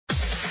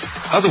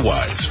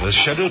Otherwise with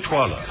Shado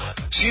Twala.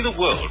 See the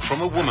world from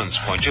a woman's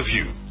point of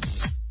view.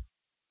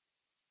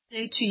 Good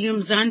day to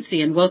you,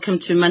 Mzansi, and welcome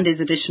to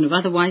Monday's edition of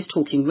Otherwise,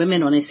 Talking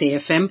Women on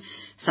SAFM,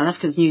 South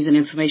Africa's news and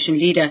information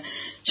leader.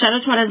 Shado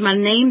Twala is my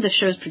name. The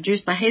show is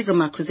produced by Hazel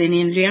Makwazeni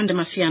and Leanda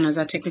Mafiana as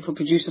our technical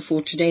producer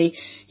for today.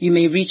 You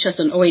may reach us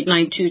on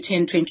 0892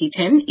 10 20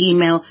 10,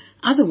 email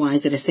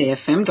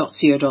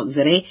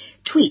otherwise@safm.co.za,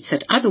 tweets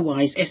at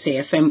otherwise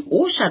SAFM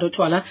or Shado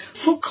Twala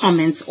for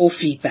comments or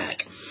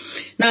feedback.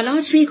 Now,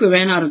 last week we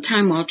ran out of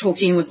time while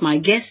talking with my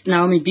guest,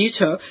 Naomi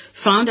Buto,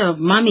 founder of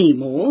Mummy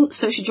Mall.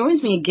 So she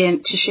joins me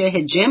again to share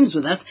her gems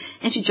with us,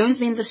 and she joins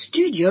me in the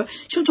studio.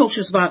 She'll talk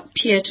to us about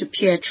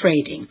peer-to-peer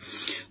trading.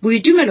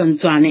 Buidumelo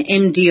Nzwane,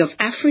 MD of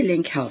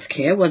AfriLink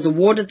Healthcare, was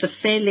awarded the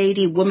Fair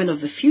Lady Woman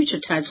of the Future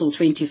title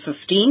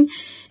 2015,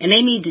 and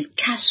Amy De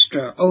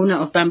Castro, owner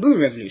of Bamboo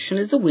Revolution,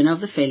 is the winner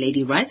of the Fair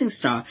Lady Rising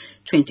Star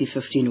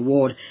 2015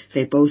 award.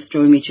 They both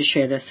join me to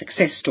share their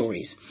success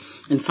stories.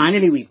 And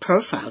finally, we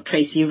profiled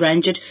Tracy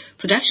Ranjit,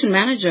 production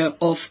manager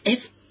of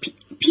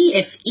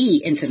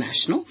PFE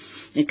International,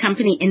 a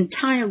company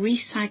entire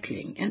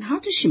recycling. And how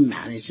does she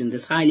manage in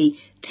this highly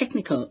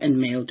technical and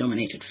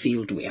male-dominated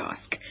field, we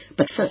ask.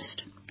 But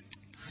first,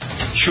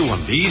 Chew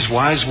on these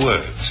wise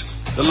words.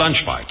 The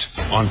Lunch Bite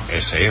on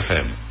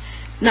SAFM.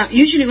 Now,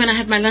 usually when I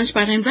have my lunch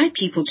bite, I invite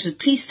people to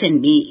please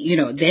send me,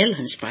 their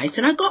lunch bites.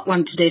 And I got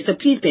one today, so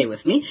please bear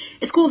with me.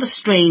 It's called The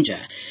Stranger.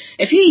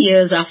 A few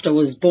years after I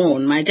was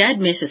born, my dad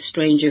met a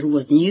stranger who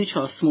was new to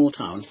our small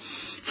town.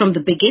 From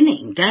the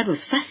beginning, Dad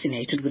was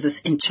fascinated with this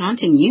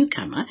enchanting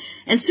newcomer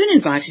and soon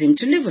invited him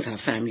to live with our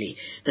family.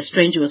 The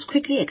stranger was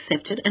quickly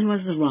accepted and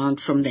was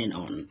around from then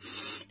on.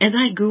 As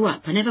I grew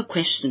up, I never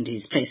questioned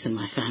his place in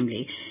my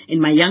family.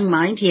 In my young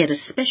mind, he had a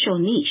special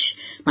niche.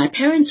 My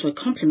parents were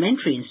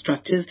complementary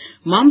instructors.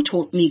 Mom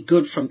taught me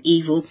good from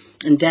evil,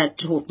 and Dad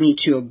taught me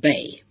to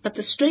obey. But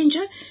the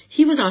stranger,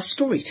 he was our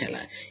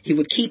storyteller. He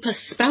would keep us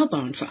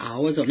spellbound for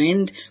hours on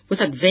end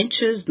with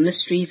adventures,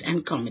 mysteries,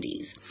 and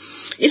comedies.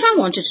 If I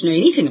wanted to know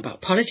anything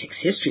about politics,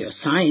 history, or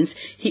science,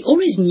 he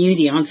always knew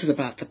the answers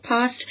about the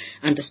past,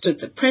 understood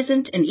the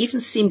present, and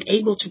even seemed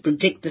able to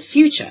predict the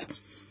future.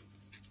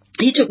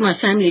 He took my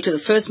family to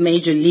the first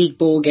major league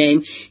ball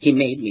game. He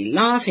made me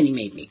laugh and he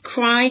made me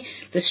cry.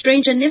 The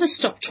stranger never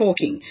stopped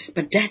talking,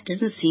 but Dad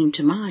didn't seem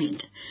to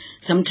mind.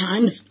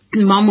 Sometimes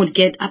Mom would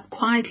get up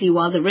quietly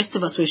while the rest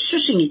of us were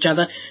shushing each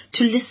other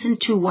to listen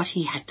to what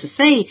he had to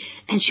say,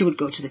 and she would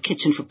go to the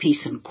kitchen for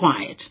peace and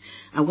quiet.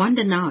 I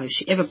wonder now if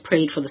she ever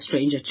prayed for the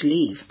stranger to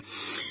leave.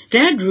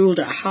 Dad ruled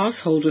our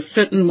household with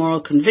certain moral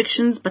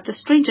convictions, but the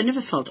stranger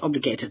never felt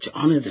obligated to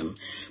honor them.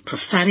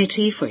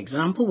 Profanity, for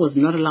example, was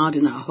not allowed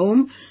in our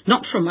home,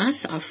 not from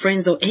us, our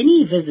friends, or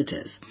any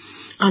visitors.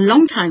 Our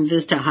long-time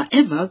visitor,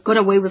 however, got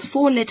away with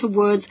 4-letter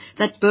words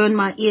that burned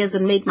my ears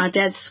and made my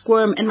dad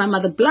squirm and my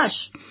mother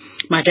blush.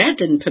 My dad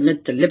didn't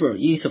permit the liberal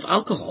use of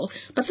alcohol,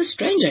 but the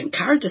stranger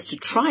encouraged us to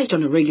try it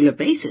on a regular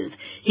basis.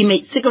 He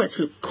made cigarettes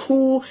look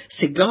cool,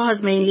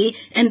 cigars mainly,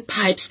 and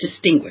pipes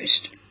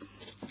distinguished.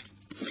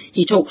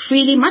 He talked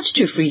freely, much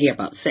too freely,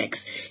 about sex.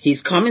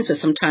 His comments were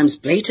sometimes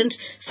blatant,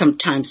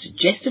 sometimes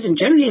suggestive, and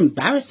generally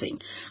embarrassing.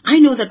 I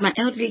know that my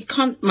early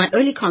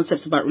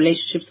concepts about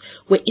relationships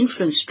were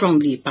influenced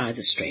strongly by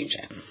the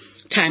stranger.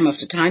 Time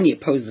after time, he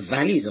opposed the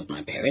values of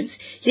my parents,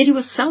 yet he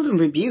was seldom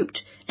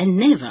rebuked and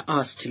never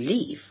asked to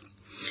leave.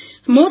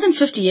 More than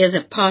 50 years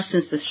have passed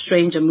since the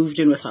stranger moved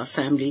in with our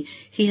family.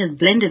 He has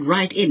blended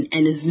right in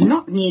and is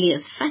not nearly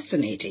as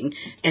fascinating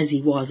as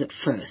he was at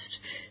first.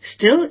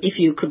 Still, if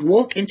you could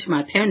walk into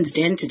my parents'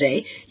 den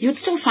today, you'd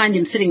still find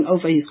him sitting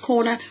over his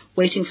corner,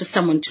 waiting for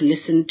someone to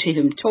listen to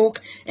him talk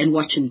and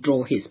watch him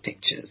draw his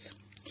pictures.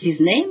 His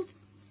name?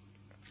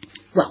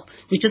 Well,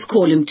 we just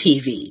call him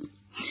TV.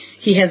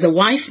 He has a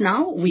wife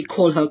now. We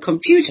call her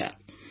computer.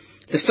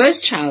 The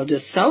first child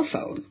is cell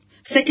phone.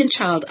 Second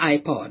child,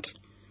 iPod.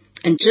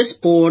 And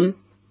just born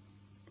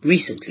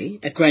recently,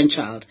 a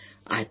grandchild,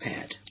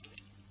 iPad.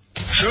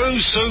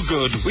 Show's so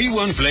good, we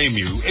won't blame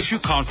you if you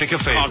can't pick a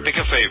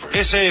favorite.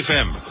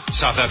 SAFM,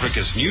 South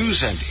Africa's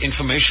news and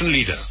information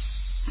leader.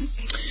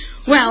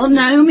 Well,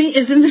 Naomi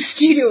is in the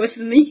studio with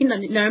me,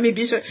 Naomi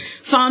Buto,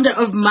 founder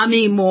of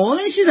Mummy Mall,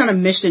 and she's on a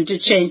mission to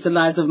change the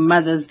lives of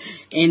mothers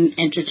in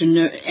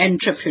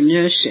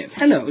entrepreneurship.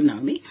 Hello,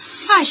 Naomi.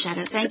 Hi,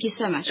 Shado. Thank you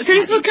so much.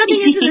 Thanks for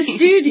coming into the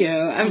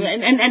studio.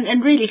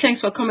 And really,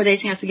 thanks for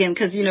accommodating us again,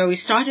 because, we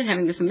started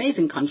having this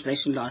amazing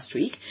conversation last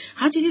week.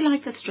 How did you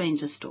like that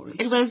stranger story?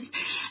 It was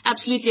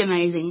absolutely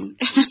amazing.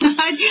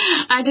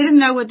 I didn't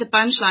know what the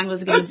punchline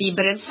was going to be,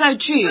 but it's so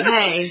true.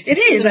 Hey, it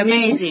is.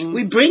 Amazing.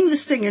 We bring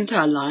this thing into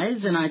our lives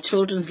and our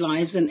children's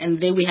lives,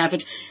 and there we have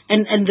it.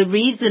 And the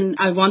reason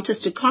I want us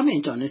to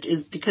comment on it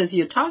is because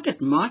your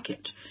target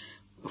market,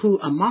 who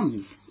are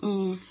moms,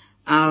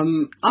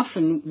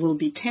 often will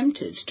be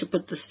tempted to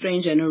put the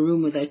stranger in a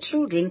room with their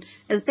children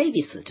as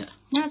babysitter.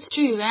 That's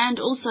true. And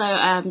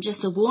also,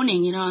 just a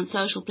warning, on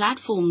social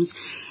platforms,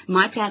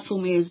 my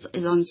platform is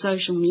on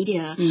social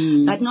media,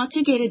 but not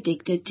to get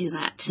addicted to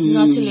that,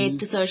 not to let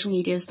the social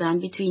media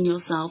stand between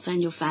yourself and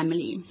your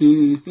family.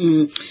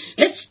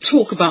 Let's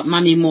talk about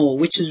Mummy more,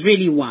 which is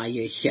really why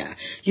you're here.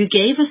 You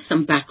gave us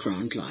some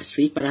background last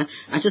week, but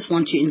I just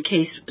want you, in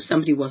case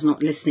somebody was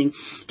not listening,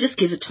 just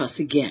give it to us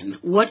again.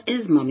 What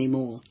is Mummy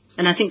more?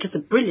 And I think it's a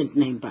brilliant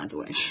name, by the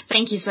way.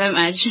 Thank you so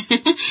much.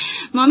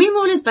 Mommy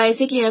Mall is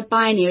basically a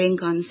pioneering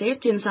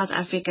concept in South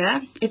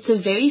Africa. It's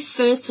the very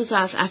first for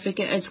South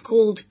Africa. It's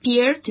called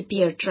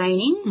peer-to-peer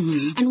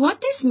training. And what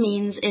this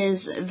means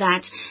is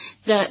that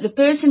the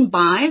person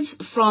buys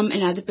from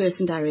another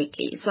person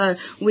directly. So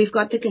we've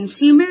got the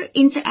consumer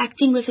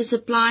interacting with a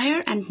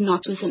supplier and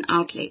not with an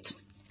outlet.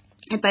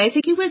 And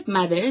basically with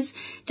mothers,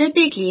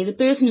 typically the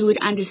person who would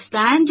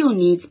understand your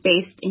needs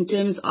best in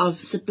terms of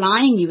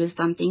supplying you with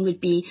something would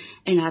be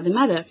another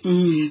mother.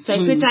 So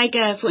if we take,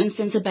 for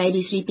instance, a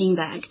baby sleeping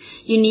bag,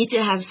 you need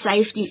to have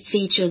safety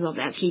features of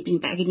that sleeping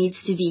bag. It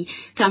needs to be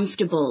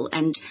comfortable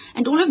and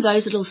all of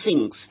those little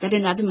things that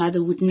another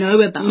mother would know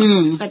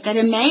about, but that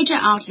a major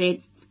outlet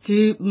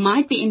who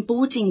might be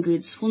importing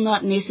goods will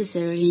not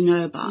necessarily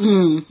know about.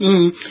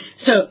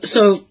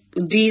 So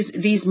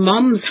these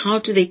moms, how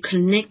do they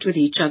connect with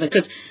each other?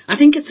 Because I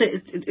think is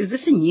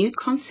this a new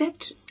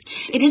concept?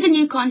 It is a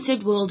new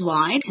concept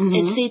worldwide.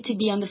 It's said to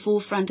be on the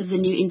forefront of the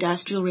new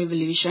industrial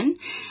revolution.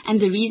 And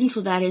the reason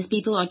for that is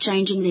people are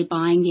changing their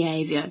buying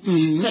behavior.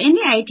 So in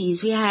the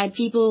 80s, we had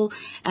people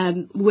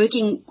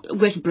working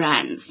with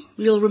brands.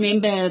 You'll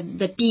remember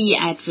the pea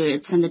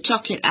adverts and the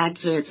chocolate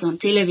adverts on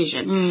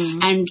television.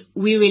 And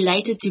we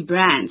related to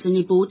brands and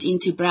we bought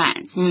into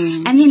brands.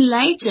 And then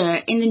later,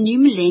 in the new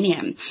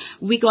millennium,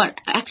 we got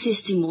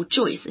access to more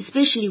choice,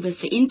 especially with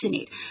the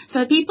internet.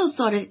 So people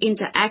started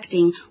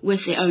interacting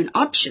with their own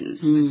options.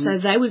 So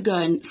they would go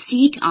and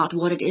seek out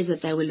what it is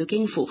that they were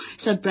looking for.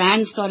 So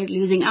brands started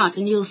losing out.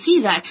 And you'll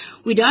see that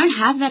we don't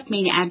have that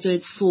many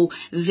adverts for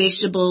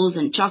vegetables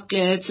and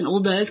chocolates and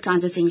all those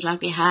kinds of things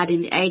like we had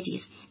in the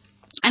 80s.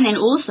 And then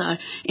also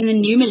in the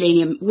new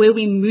millennium, where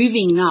we're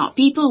moving now,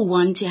 people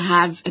want to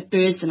have a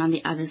person on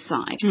the other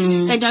side.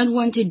 They don't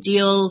want to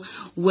deal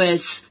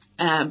with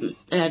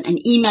an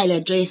email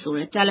address or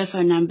a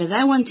telephone number.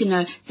 They want to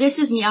know, this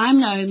is me, I'm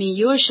Naomi,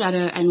 you're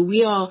Shado, and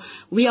we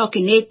are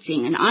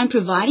connecting, and I'm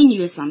providing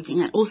you with something.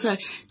 And also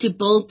to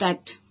build that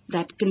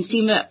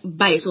consumer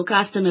base or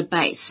customer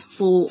base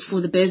for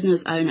the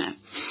business owner.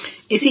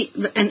 You see,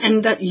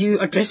 and that you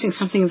addressing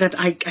something that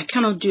I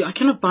cannot do. I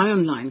cannot buy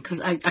online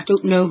because I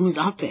don't know who's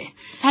out there.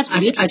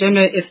 Absolutely. I don't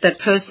know if that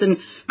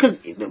person, because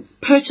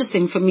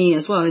purchasing for me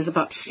as well is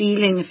about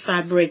feeling a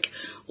fabric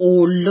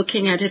or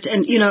looking at it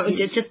and,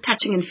 just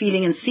touching and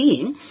feeling and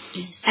seeing.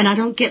 Yes. And I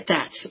don't get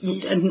that.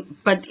 Yes.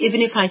 But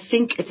even if I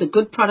think it's a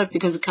good product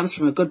because it comes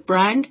from a good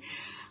brand,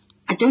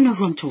 I don't know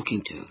who I'm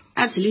talking to.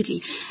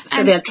 Absolutely.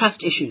 So there are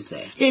trust issues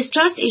there. There's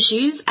trust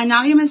issues. And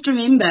now you must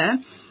remember,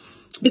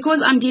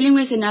 because I'm dealing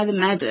with another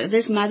mother,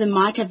 this mother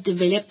might have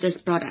developed this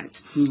product.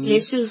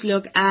 Let's just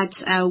look at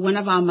one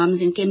of our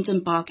mums in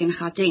Kempton Park in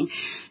Gauteng.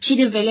 She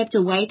developed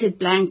a weighted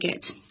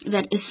blanket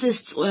that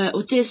assists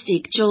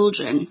autistic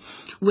children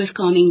with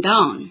calming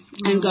down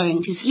and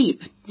going to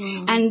sleep.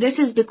 And this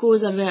is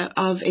because of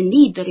a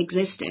need that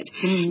existed.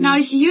 Now,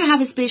 if you have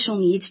a special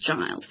needs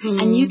child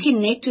and you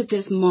connect with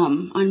this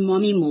mom on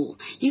Mommy Mall,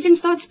 you can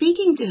start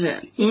speaking to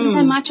her. You can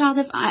say, my child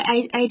has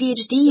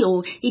ADHD,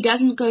 or he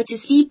doesn't go to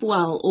sleep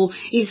well, or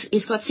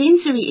he's got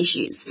sensory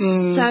issues.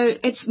 So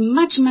it's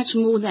much, much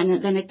more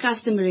than a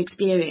customer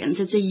experience.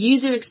 It's a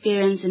user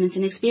experience, and it's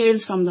an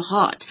experience from the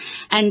heart.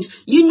 And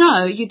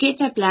you get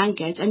that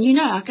blanket, and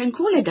I can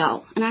call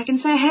Adele, and I can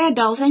say, hey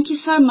Adele, thank you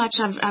so much.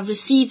 I've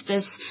received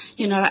this,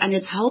 and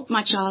it's helped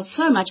my child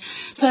so much.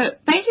 So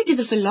basically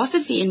the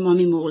philosophy in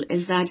Mommy Mall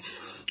is that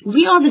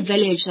we are the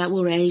village that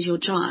will raise your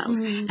child,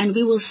 and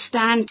we will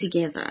stand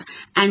together,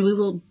 and we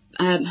will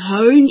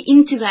hone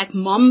into that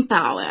mom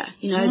power.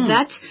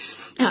 That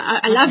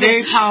I love it.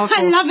 Very powerful.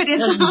 I love it.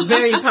 It's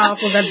very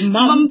powerful. That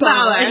mom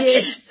power.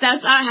 Yes.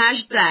 That's our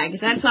hashtag.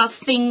 That's our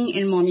thing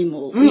in Mommy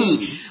Mall.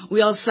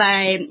 We'll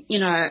say,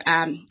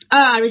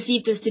 I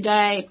received this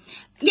today.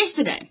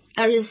 Yesterday,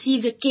 I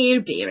received a Care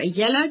Bear, a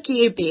yellow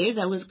Care Bear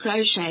that was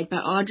crocheted by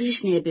Audrey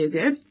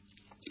Schneeberger.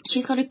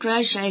 She's got a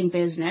crocheting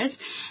business.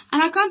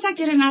 And I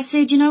contacted her and I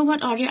said, you know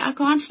what, Audrey, I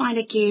can't find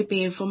a Care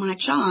Bear for my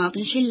child.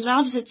 And she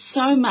loves it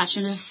so much,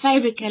 and her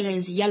favorite color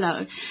is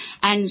yellow.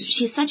 And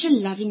she's such a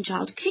loving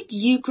child. Could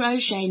you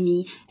crochet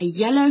me a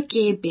yellow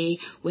Care Bear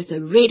with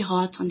a red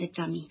heart on the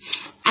tummy?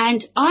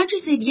 And Audrey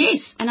said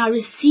yes, and I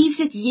received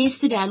it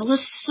yesterday, and I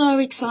was so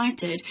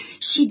excited.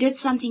 She did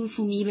something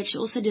for me, but she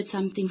also did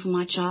something for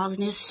my child,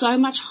 and there's so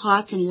much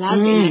heart and love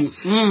in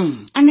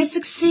it. And the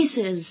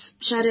successes,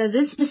 Shado,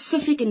 this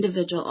specific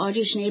individual,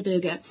 Audrey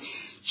Schneeberger,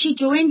 she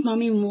joined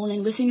Mommy Mall,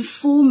 and within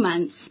 4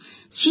 months,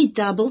 she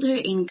doubled her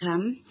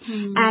income,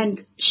 and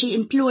she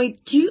employed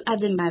 2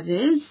 other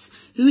mothers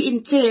who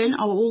in turn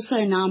are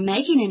also now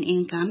making an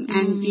income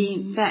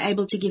and they're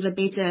able to give a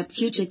better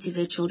future to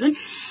their children.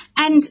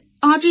 And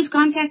Audrey's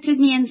contacted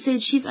me and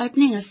said she's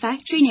opening a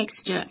factory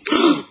next year.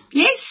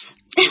 Yes.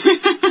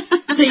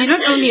 So you're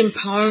not only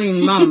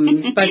empowering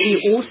mums, but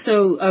you're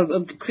also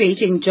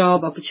creating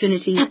job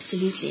opportunities.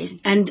 Absolutely.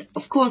 And,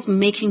 of course,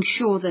 making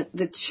sure that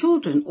the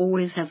children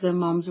always have their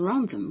mums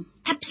around them.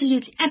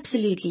 Absolutely,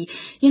 absolutely.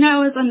 You know, I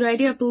was on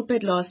Radio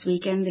Pulpit last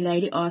week and the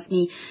lady asked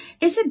me,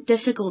 is it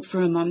difficult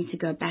for a mum to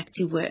go back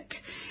to work?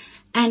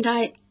 And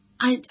I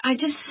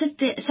just sat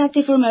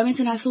there for a moment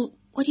and I thought,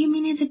 what do you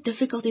mean is it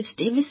difficult? It's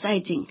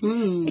devastating.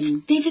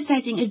 It's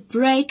devastating. It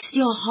breaks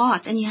your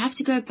heart and you have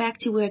to go back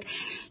to work.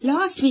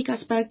 Last week I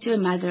spoke to a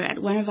mother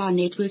at one of our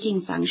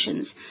networking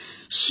functions.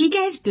 She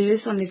gave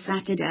birth on a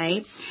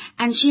Saturday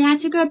and she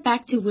had to go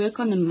back to work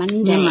on a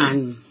Monday.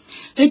 Yeah,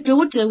 her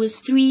daughter was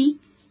 3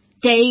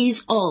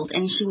 days old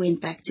and she went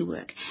back to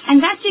work.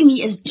 And that to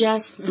me is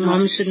just...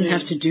 Mom shouldn't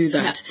have to do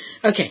that.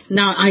 No. Okay,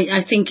 now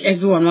I think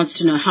everyone wants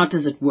to know, how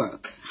does it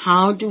work?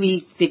 How do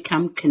we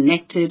become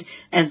connected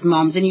as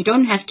moms? And you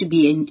don't have to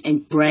be a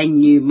brand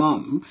new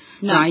mom,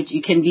 right?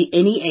 You can be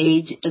any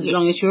age as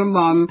long as you're a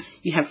mom,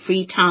 you have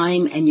free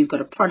time and you've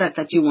got a product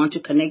that you want to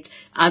connect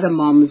other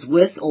moms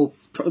with or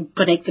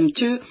connect them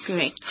to.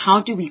 Correct.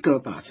 How do we go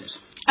about it?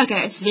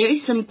 Okay, it's very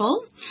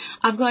simple.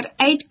 I've got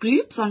 8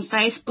 groups on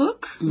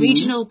Facebook,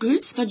 regional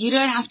groups, but you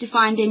don't have to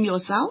find them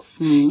yourself.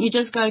 You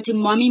just go to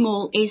Mommy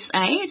Mall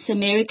SA. It's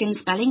American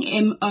spelling,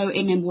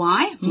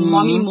 MOMMY,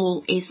 Mommy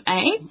Mall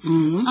SA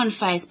on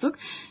Facebook.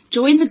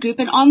 Join the group,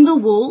 and on the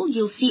wall,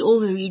 you'll see all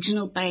the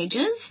regional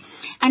pages,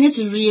 and it's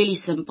really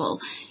simple.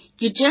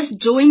 You just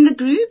join the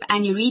group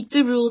and you read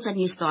the rules and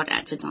you start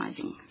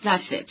advertising.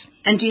 That's it.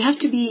 And do you have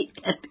to be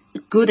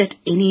good at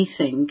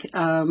anything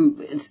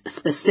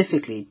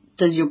specifically?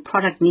 Does your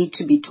product need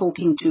to be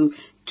talking to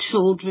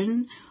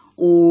children,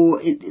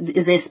 or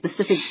is there a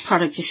specific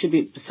product you should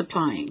be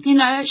supplying? You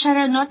know,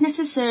 Shado, not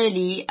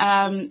necessarily.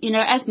 You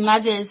know, as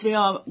mothers, we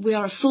are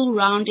a full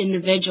round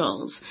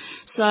individuals.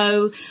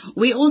 So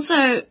we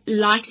also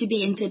like to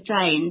be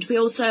entertained. We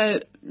also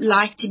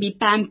like to be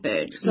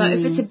pampered. So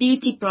if it's a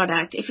beauty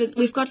product,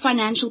 we've got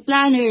financial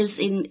planners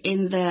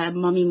in the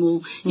Mommy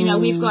Mall. You know,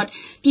 we've got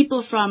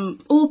people from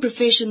all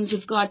professions.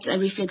 We've got a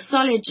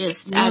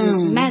reflexologist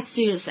and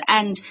masseurs,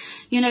 and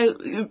you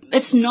know,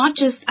 it's not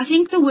just. I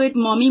think the word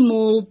Mommy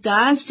Mall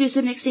does to a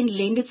certain extent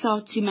lend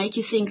itself to make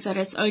you think that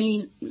it's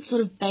only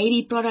sort of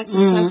baby products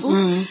and so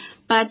forth.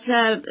 But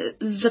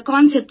the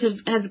concept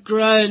has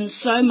grown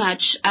so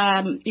much.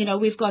 You know,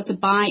 we've got the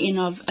buy-in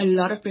of a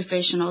lot of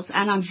professionals,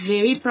 and I'm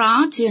very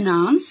proud to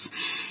announce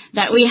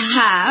that we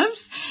have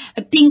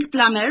a pink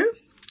plumber.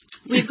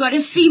 We've got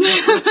a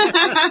female.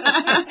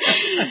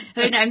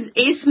 Her name's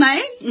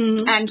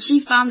Esme, and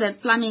she found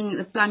that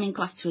the plumbing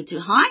costs were too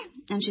high,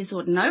 and she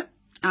thought, nope.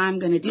 I'm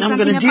going to do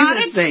something about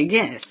it. Thing,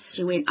 yes.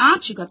 She went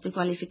out, she got the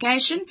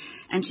qualification,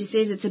 and she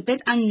says it's a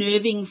bit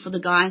unnerving for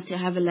the guys to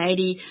have a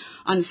lady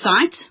on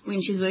site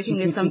when she's working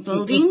in some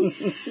building.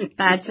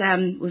 But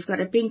we've got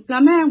a pink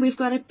plumber and we've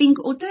got a pink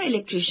auto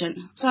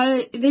electrician.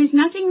 So there's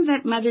nothing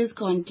that mothers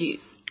can't do.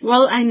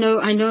 Well, I know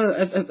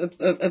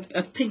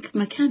a pink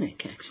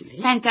mechanic, actually.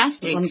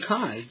 Fantastic. On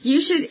cars.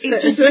 You should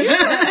introduce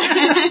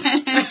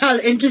her. I'll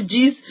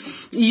introduce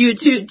you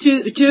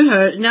to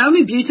her.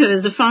 Naomi Buter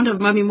is the founder of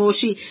Mommy Mall.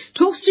 She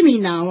talks to me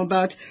now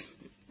about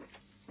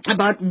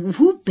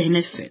who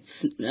benefits,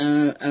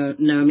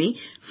 Naomi,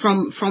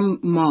 from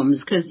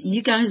moms, because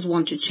you guys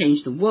want to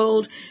change the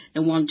world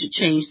and want to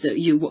change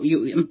you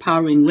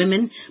empowering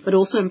women, but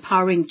also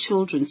empowering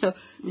children. So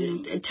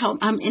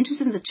I'm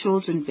interested in the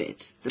children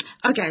bit.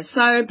 Okay,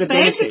 so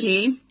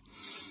basically,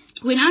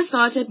 when I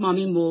started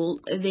Mommy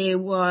Mall, there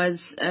was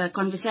a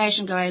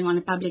conversation going on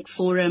a public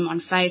forum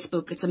on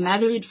Facebook. It's a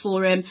motherhood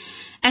forum.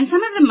 And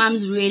some of the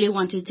mums really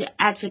wanted to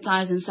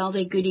advertise and sell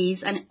their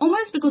goodies. And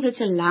almost because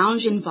it's a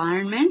lounge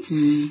environment,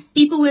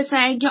 people were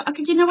saying,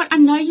 okay, you know what? I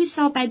know you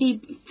sell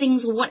baby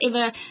things or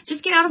whatever.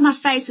 Just get out of my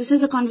face. This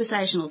is a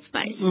conversational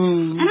space.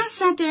 And I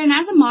sat there, and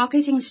as a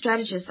marketing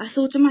strategist, I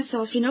thought to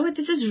myself, you know what?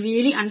 This is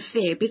really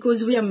unfair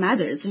because we are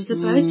mothers. We're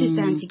supposed to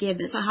stand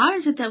together. So how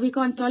is it that we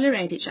can't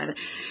tolerate each other?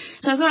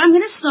 So I thought, I'm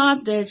going to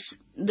start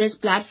this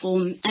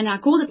platform, and I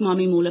called it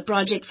Mommy Mall, a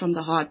project from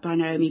the heart by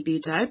Naomi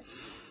Buto.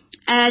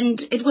 And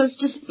it was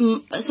just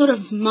sort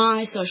of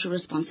my social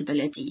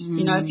responsibility,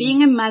 you know,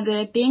 being a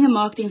mother, being a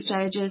marketing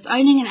strategist,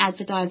 owning an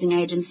advertising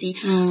agency.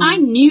 I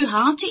knew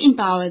how to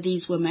empower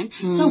these women,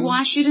 so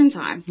why shouldn't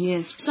I?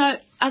 Yes. So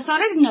I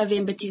started in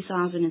November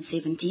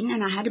 2017,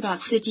 and I had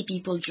about 30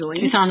 people join.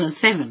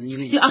 2007, you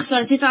mean?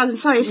 17.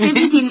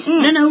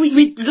 No,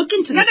 we look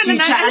into the future.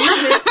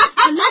 No.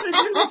 I love it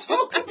when we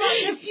talk about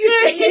the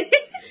future.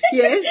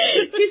 Yes.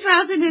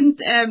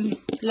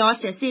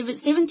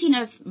 17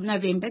 of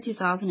November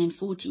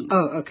 2014.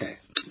 Oh, okay.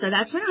 So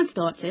that's when I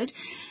started.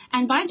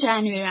 And by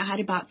January, I had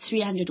about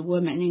 300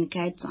 women in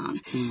Cape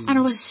Town. And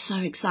I was so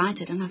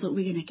excited. And I thought,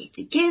 we're going to get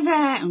together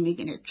and we're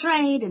going to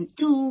trade and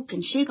talk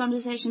and share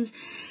conversations.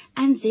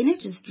 And then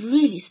it just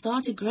really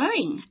started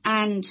growing.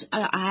 And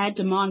I had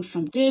demand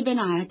from Durban,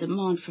 I had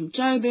demand from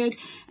Joburg,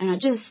 and I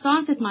just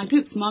started my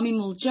groups, Mommy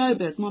Mall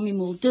Joburg, Mommy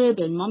Mall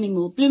Durban, Mommy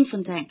Mall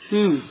Bloemfontein.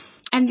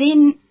 And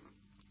then,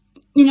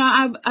 you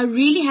know, I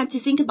really had to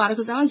think about it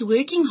because I was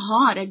working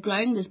hard at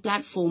growing this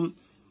platform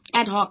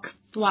ad hoc.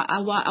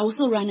 I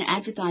also run an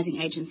advertising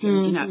agency,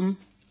 you know.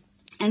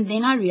 And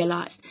then I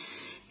realized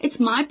it's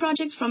my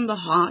project from the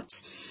heart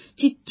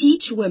to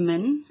teach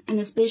women, and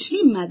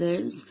especially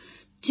mothers,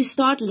 to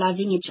start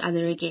loving each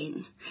other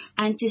again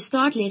and to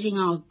start letting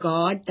our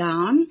guard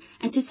down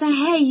and to say,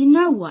 hey, you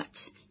know what?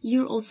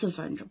 You're also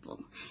vulnerable.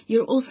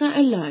 You're also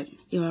alone.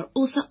 You are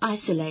also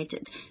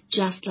isolated,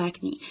 just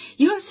like me.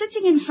 You are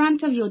sitting in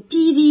front of your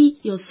TV,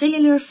 your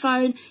cellular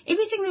phone,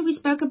 everything that we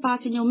spoke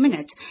about in your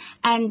minute.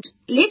 And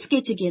let's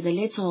get together,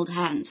 let's hold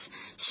hands,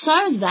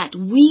 so that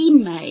we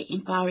may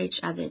empower each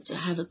other to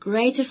have a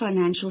greater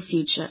financial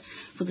future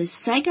for the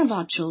sake of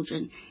our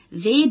children,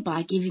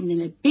 thereby giving them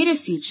a better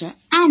future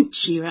and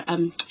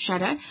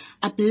Shado,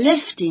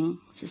 uplifting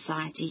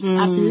society,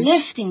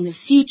 uplifting the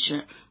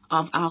future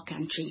of our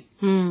country.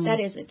 That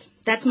is it.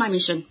 That's my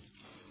mission.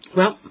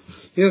 Well,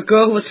 you're a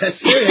girl with a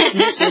serious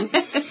mission.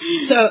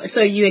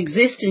 So you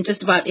exist in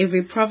just about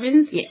every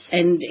province. Yes.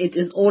 And it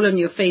is all on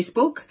your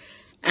Facebook.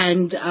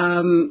 And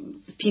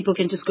people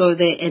can just go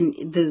there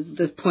and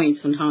there's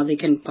points on how they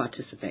can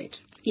participate.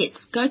 Yes.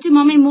 Go to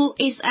Mommy Mall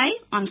SA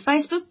on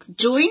Facebook.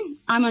 Join.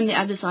 I'm on the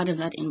other side of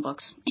that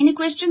inbox. Any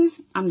questions?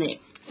 I'm there.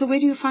 So where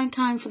do you find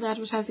time for the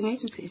advertising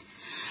agency?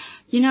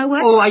 You know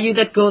what? Or are you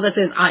that girl that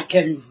says, I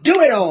can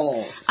do it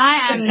all?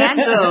 I am that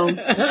girl.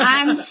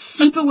 I'm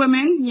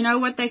superwoman. You know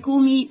what they call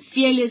me?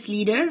 Fearless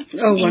leader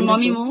in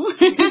Mommy Mall.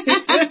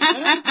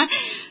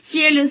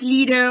 Fearless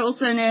leader,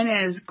 also known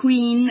as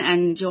Queen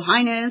and Your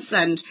Highness.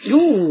 And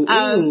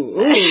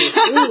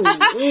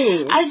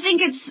I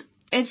think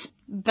it's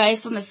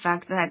based on the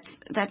fact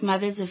that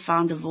mothers have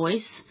found a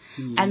voice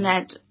and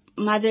that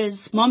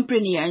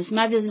mompreneurs,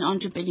 mothers in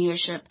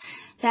entrepreneurship,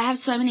 they have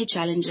so many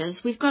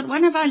challenges. We've got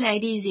one of our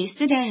ladies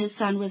yesterday, her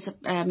son was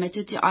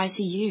admitted to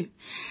ICU.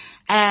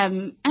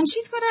 And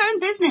she's got her own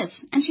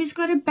business and she's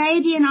got a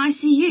baby in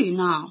ICU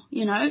now,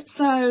 you know.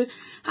 So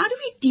how do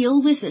we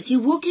deal with this? You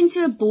walk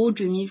into a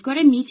boardroom, you've got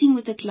a meeting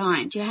with a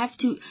client. You have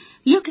to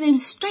look them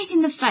straight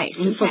in the face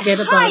and say,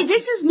 hi,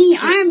 this is me,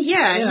 I am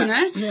here, you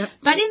know. Yeah.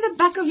 But in the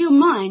back of your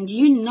mind,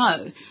 you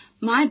know,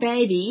 my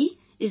baby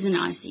is in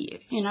ICU,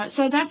 you know.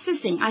 So that's the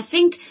thing. I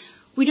think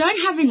we don't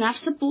have enough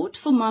support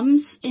for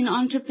mums in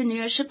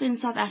entrepreneurship in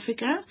South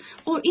Africa,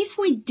 or if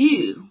we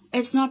do,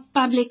 it's not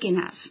public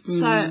enough.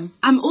 So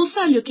I'm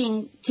also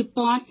looking to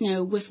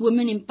partner with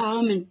women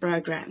empowerment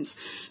programs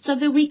so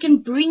that we can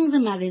bring the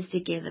mothers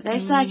together. They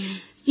say,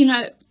 you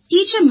know,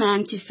 teach a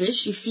man to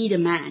fish, you feed a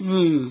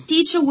man.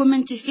 Teach a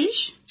woman to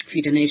fish,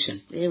 feed a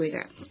nation. There we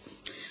go.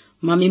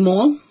 Mommy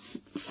Mall,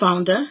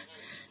 founder,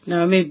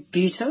 Naomi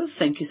Buto,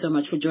 thank you so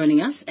much for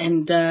joining us.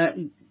 And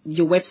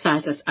your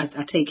website, I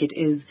take it,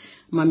 is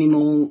Mommy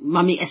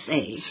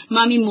SA.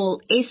 Mommy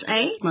Mall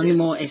SA. Mommy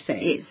Mall SA.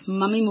 Yes,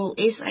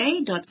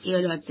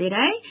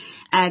 mommymallsa.co.za.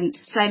 And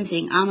same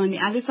thing, I'm on the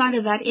other side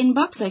of that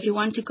inbox, so if you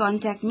want to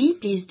contact me,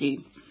 please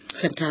do.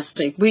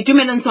 Fantastic.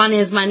 Buitumelo Ntwane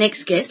is my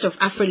next guest of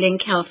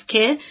AfriLink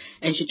Healthcare,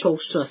 and she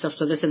talks to us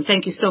after this. And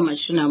thank you so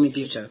much, Naomi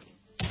Buto.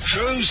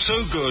 Show's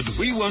so good,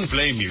 we won't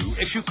blame you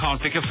if you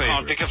can't pick a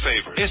favorite.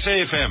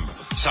 SAFM,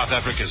 South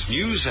Africa's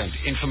news and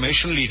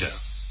information leader.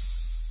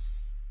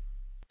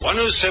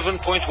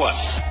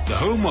 107.1, the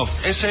home of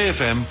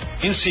SAFM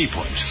in Sea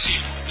Point.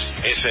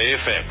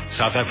 SAFM,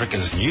 South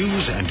Africa's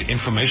news and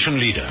information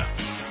leader.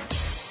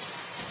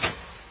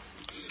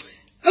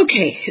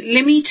 Okay,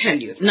 let me tell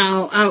you.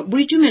 Now,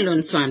 Buitumelo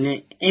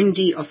Ntwane,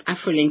 MD of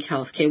AfriLink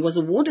Healthcare, was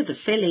awarded the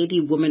Fair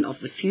Lady Woman of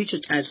the Future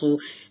title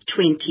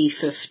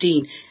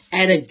 2015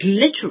 at a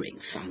glittering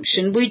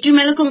function.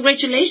 Buitumelo,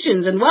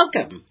 congratulations and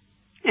welcome.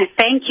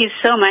 Thank you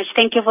so much.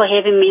 Thank you for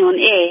having me on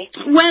air.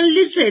 Well,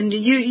 listen,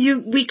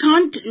 we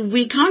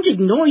can't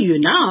ignore you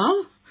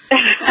now.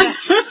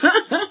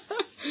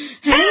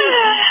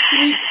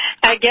 Hey,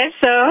 I guess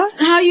so.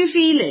 How are you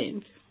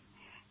feeling?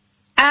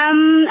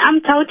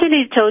 I'm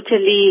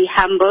totally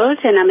humbled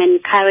and I'm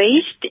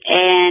encouraged,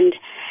 and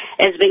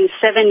it's been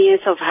 7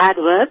 years of hard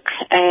work,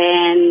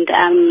 and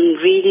I'm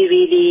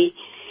really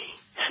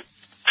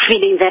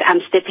feeling that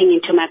I'm stepping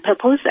into my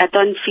purpose. I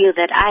don't feel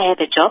that I have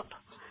a job.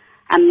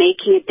 I'm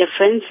making a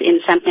difference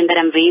in something that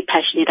I'm very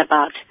passionate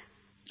about.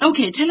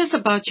 Okay, tell us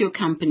about your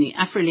company,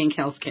 AfriLink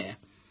Healthcare.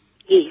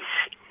 Yes.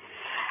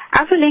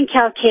 AfriLink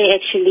Healthcare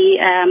actually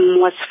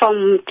was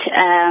formed.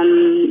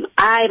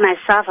 I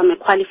myself am a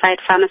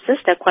qualified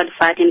pharmacist. I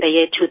qualified in the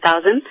year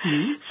 2000.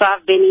 So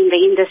I've been in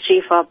the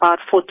industry for about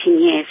 14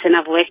 years, and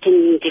I've worked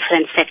in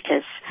different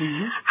sectors.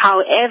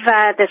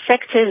 However, the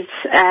sectors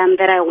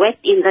that I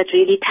worked in that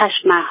really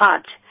touched my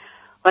heart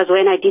was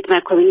when I did my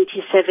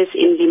community service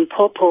in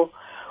Limpopo,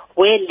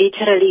 where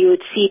literally you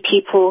would see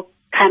people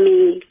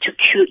coming to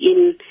queue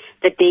in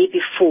the day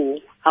before.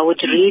 I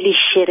would really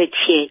shed a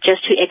tear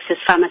just to access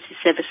pharmacy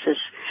services.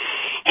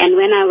 And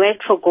when I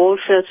worked for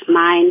Goldfields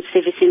Mine,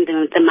 servicing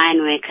the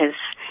mine workers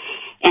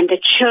and the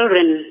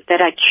children that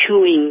are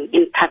queuing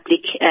in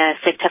public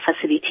sector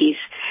facilities,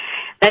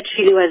 that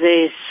really was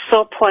a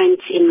sore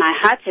point in my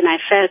heart, and I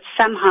felt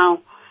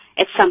somehow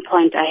at some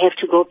point I have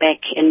to go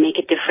back and make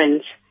a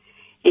difference.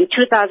 In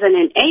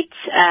 2008,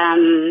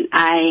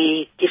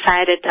 I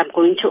decided I'm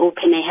going to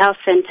open a health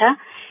center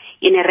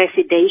in a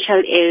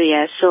residential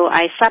area. So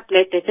I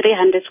sublet a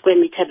 300 square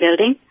meter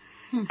building.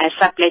 I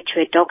sublet to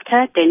a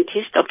doctor,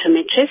 dentist,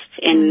 optometrist,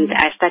 and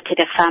I started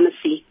a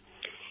pharmacy.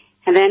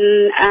 And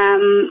then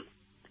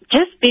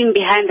just being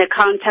behind the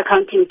counter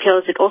counting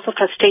pills, it also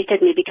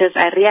frustrated me because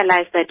I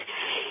realized that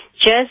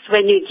just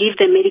when you give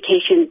the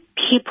medication,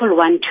 people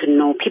want to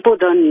know. People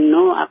don't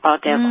know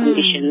about their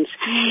conditions.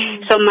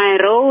 So my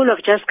role of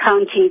just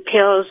counting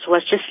pills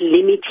was just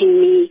limiting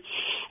me.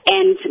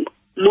 And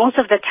most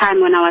of the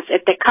time when I was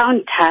at the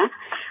counter,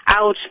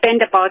 I would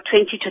spend about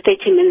 20 to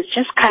 30 minutes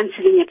just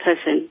counseling a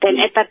person. Then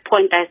at that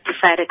point, I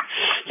decided,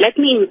 let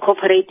me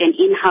incorporate an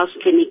in-house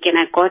clinic, and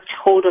I got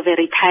hold of a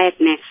retired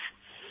nurse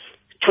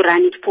to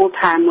run it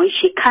full-time, where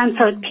she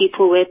counseled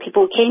people, where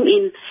people came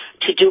in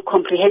to do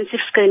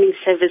comprehensive screening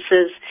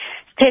services,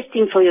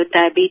 testing for your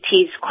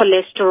diabetes,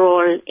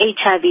 cholesterol,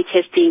 HIV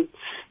testing,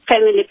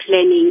 family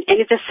planning. And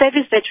it's a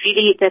service that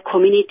really the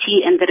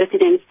community and the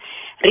residents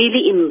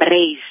really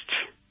embraced.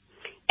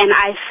 And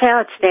I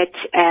felt that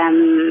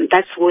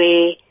that's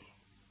where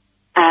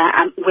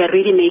we're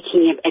really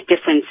making a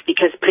difference,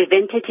 because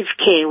preventative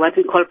care, what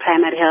we call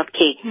primary health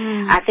care,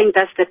 I think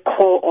that's the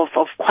core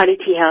of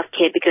quality health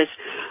care, because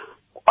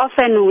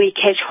often we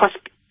catch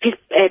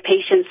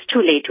patients too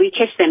late. We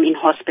catch them in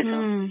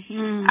hospital.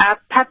 Our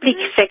public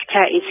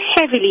sector is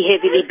heavily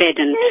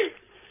burdened.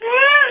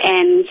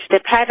 And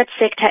the private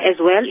sector as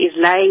well is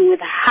lying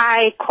with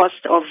high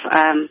cost of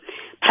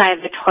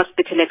private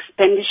hospital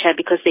expenditure,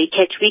 because we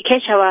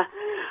catch our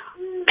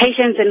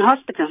patients in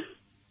hospital.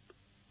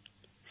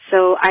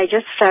 So I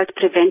just felt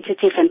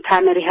preventative and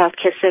primary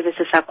healthcare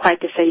services are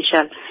quite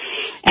essential.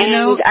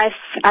 And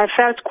I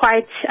felt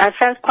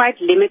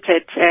quite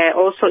limited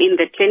also in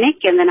the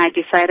clinic, and then I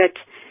decided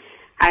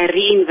I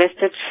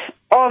reinvested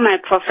all my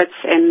profits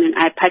and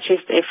I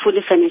purchased a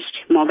fully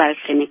furnished mobile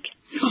clinic.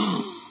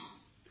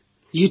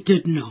 You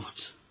did not.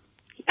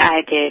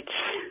 I did.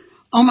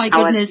 Oh my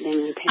goodness.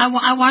 I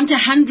want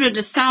 100,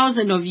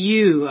 1,000 of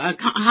you.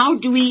 How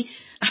do we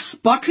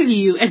bottle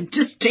you and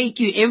just take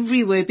you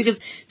everywhere? Because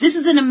this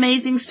is an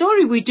amazing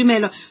story,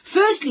 Dumelo.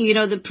 Firstly,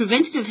 the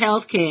preventative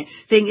healthcare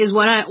thing is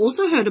what I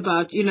also heard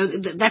about.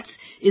 That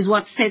is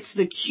what sets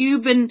the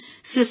Cuban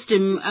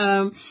system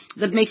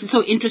that makes it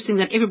so interesting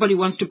that everybody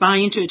wants to buy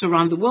into it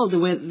around the world.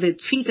 Where they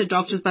treat the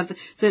doctors, but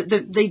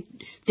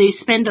they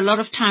spend a lot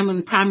of time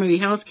on primary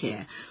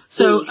healthcare.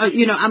 So,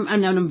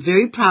 I'm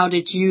very proud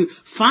at you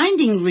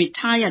finding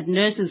retired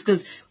nurses,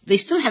 because they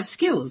still have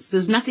skills.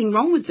 There's nothing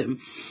wrong with them,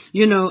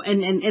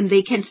 and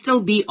they can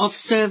still be of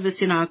service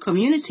in our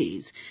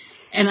communities.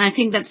 And I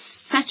think that's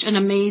such an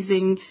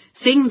amazing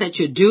thing that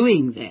you're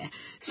doing there.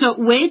 So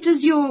where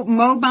does your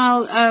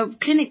mobile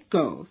clinic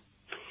go?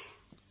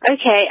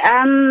 Okay,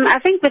 I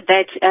think with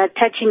that,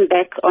 touching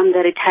back on the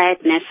retired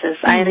nurses,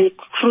 I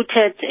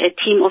recruited a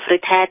team of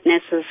retired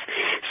nurses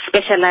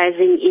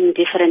specializing in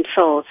different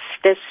fields.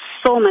 There's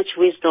so much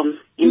wisdom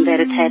in the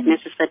retired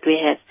nurses that we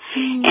have.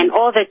 And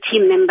all the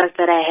team members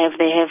that I have,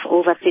 they have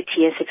over 30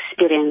 years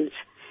experience.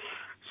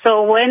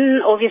 So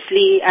when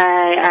obviously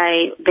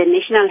the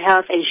National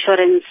Health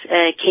Insurance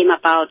came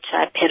about,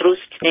 I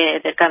perused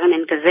the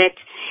government gazette.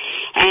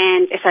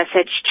 And as I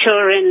said,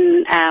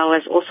 children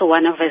was also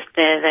one of us,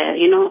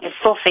 a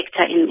sore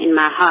factor in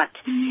my heart.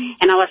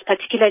 And I was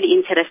particularly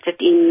interested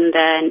in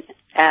the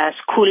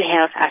school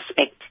health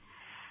aspect.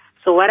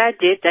 So what I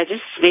did, I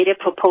just made a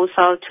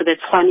proposal to the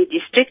Tshwane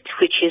district,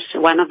 which is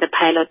one of the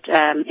pilot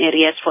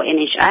areas for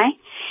NHI.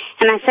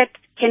 And I said,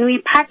 can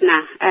we partner?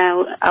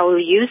 I will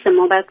use the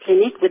mobile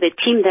clinic with the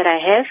team that I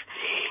have,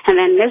 and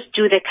then let's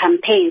do the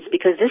campaigns,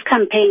 because these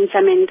campaigns,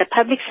 the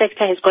public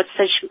sector has got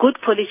such good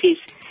policies.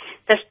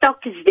 The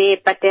stock is there,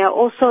 but they are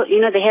also,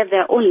 they have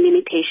their own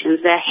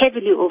limitations. They are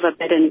heavily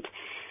overburdened.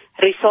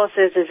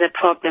 Resources is a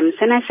problem.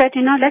 And I said,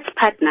 let's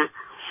partner.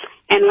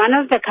 And one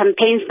of the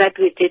campaigns that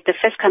we did, the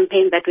first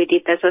campaign that we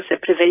did, that was the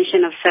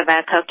prevention of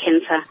cervical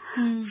cancer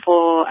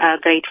for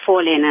grade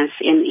 4 learners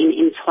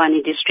in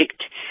Tshwane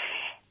district.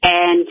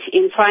 And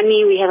in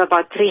Tshwane, we have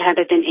about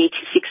 386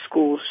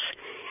 schools.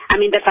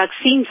 The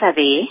vaccines are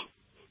there,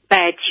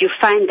 but you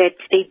find that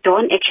they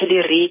don't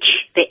actually reach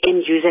the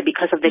end user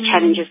because of the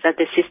challenges that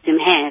the system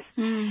has.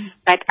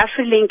 But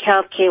AfriLink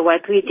Healthcare,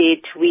 what we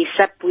did, we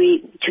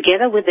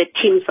together with the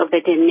teams of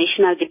the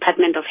National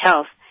Department of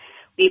Health,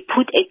 we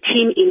put a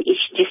team in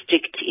each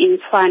district. In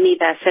Tshwane,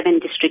 there are 7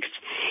 districts,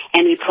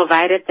 and we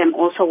provided them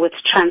also with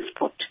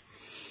transport.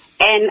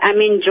 And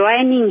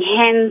joining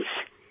hands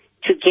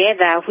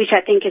together, which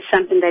I think is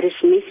something that is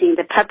missing,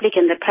 the public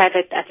and the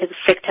private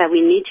sector,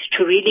 we need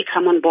to really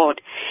come on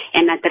board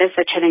and address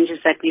the challenges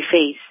that we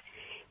face.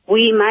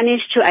 We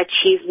managed to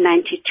achieve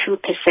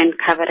 92%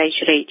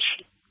 coverage rate.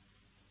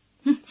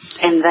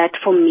 And that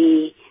for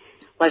me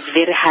was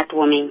very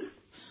heartwarming.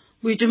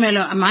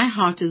 Boitumelo, my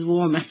heart is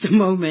warm at the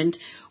moment.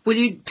 Will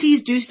you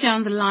please do stay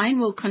on the line?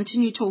 We'll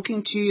continue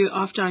talking to you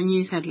after our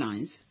news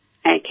headlines.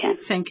 Okay.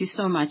 Thank you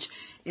so much.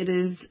 It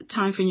is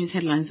time for news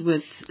headlines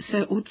with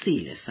Sir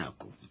Utsile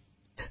Saku.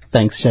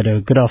 Thanks,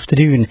 Shado. Good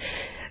afternoon.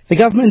 The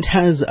government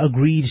has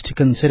agreed to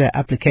consider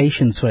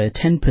applications for a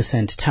 10%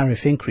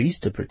 tariff increase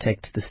to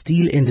protect the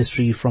steel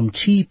industry from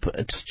cheap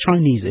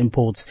Chinese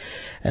imports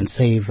and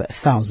save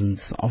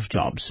thousands of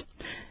jobs.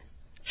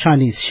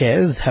 Chinese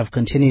shares have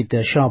continued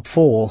their sharp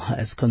fall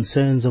as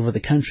concerns over the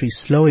country's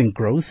slowing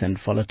growth and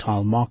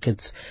volatile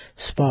markets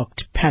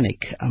sparked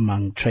panic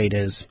among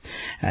traders.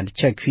 And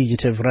Czech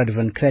fugitive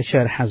Radovan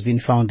Krecher has been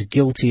found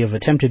guilty of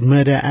attempted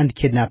murder and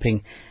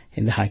kidnapping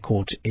in the High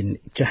Court in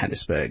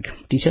Johannesburg.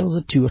 Details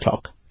at 2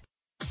 o'clock.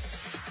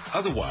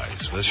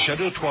 Otherwise, with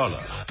Shado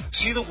Twala,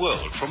 see the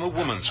world from a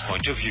woman's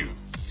point of view.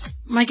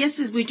 My guest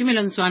is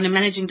Boitumelo Nswane,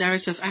 Managing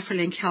Director of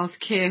AfriLink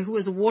Healthcare, who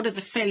was awarded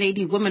the Fair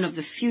Lady Woman of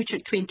the Future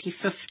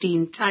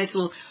 2015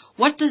 title.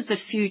 What does the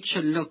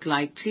future look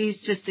like? Please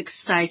just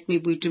excite me,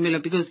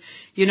 Boitumelo, because,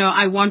 you know,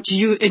 I want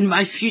you in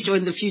my future,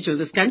 in the future of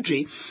this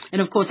country.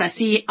 And, of course, I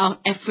see our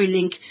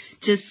AfriLink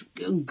just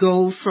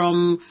go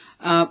from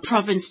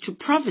province to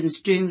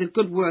province doing the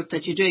good work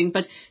that you're doing.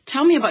 But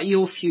tell me about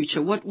your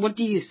future. What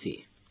do you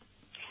see?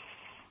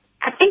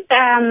 I think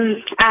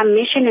our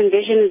mission and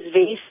vision is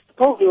very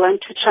simple. We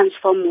want to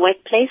transform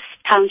workplace,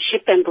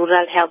 township, and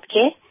rural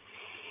healthcare.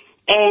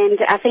 And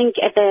I think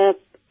at the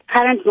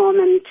current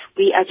moment,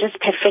 we are just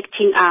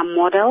perfecting our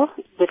model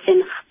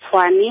within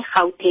Tshwane,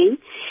 Gauteng,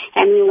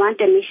 and we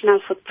want a national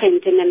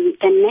footprint. And in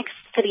the next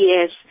 3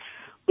 years,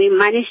 we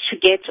managed to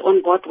get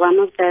on board one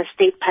of the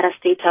state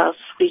parastatals,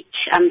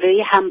 which I'm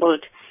very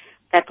humbled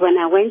that when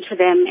I went to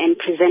them and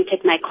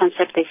presented my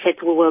concept, they said,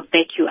 we will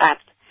back you up.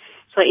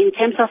 So in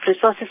terms of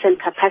resources and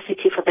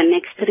capacity for the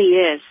next 3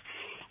 years,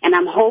 and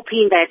I'm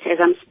hoping that as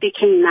I'm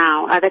speaking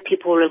now, other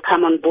people will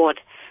come on board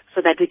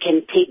so that we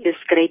can take this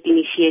great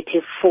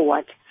initiative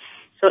forward.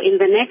 So in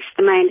the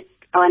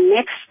our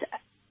next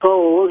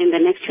goal in the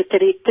next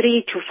 3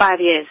 to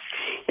 5 years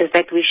is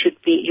that we should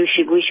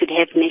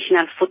have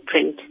national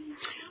footprint.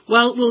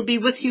 Well, we'll be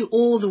with you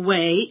all the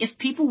way. If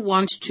people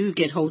want to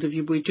get hold of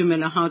you,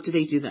 Boitumelo, how do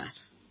they do that?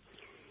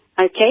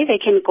 Okay, they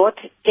can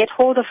get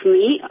hold of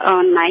me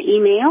on my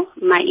email.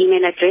 My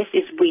email address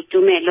is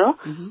Boitumelo,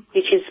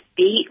 which is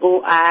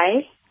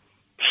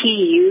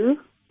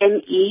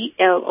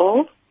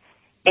BOITUMELO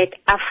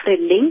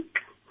 @AfriLink,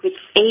 which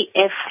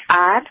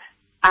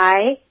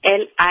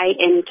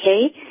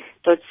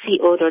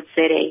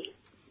AfriLink.co.za.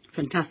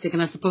 Fantastic.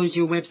 And I suppose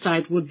your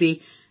website would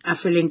be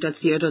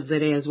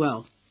afrilink.co.za as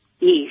well.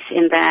 Yes,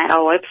 and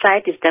our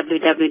website is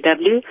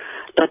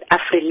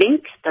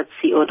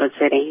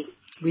www.afrilink.co.za.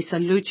 We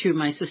salute you,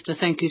 my sister.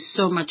 Thank you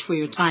so much for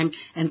your time,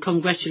 and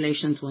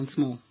congratulations once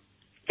more.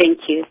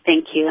 Thank you.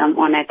 Thank you. I'm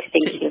honored.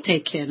 Thank you.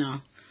 Take care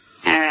now.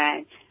 All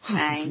right.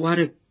 Bye. What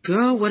a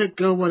girl, what a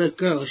girl, what a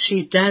girl.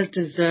 She does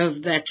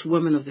deserve that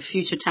Woman of the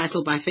Future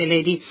title by Fair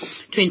Lady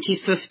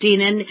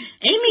 2015. And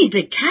Amy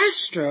De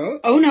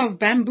Castro, owner of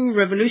Bamboo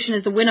Revolution,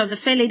 is the winner of the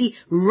Fair Lady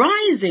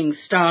Rising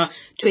Star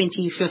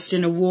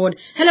 2015 award.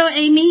 Hello,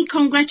 Amy.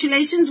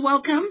 Congratulations.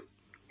 Welcome.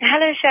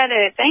 Hello,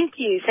 Shado. Thank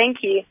you.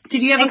 Thank you.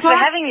 Thanks for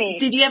having me.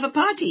 Did you have a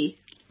party?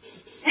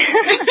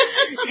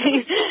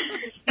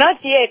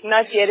 Not yet.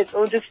 It's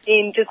all just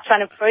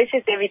trying to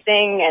process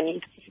everything, and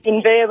it's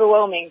been very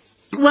overwhelming.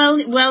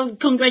 Well,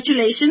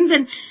 congratulations.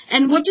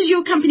 And what does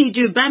your company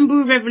do,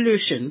 Bamboo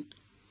Revolution?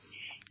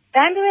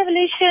 Bamboo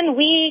Revolution,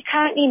 we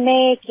currently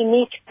make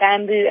unique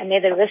bamboo and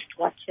leather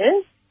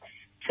wristwatches.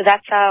 So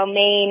that's our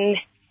main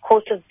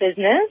course of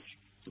business.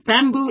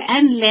 Bamboo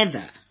and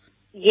leather?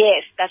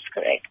 Yes, that's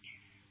correct.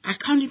 I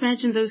can't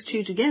imagine those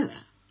two together.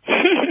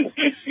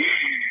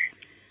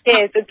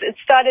 Yes, I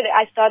started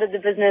the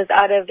business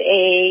out of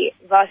a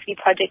varsity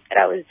project that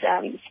I was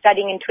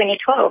studying in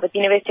 2012 at the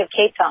University of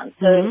Cape Town.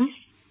 So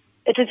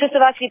it was just a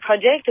varsity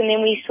project, and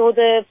then we saw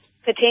the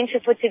potential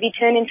for it to be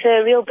turned into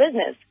a real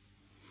business.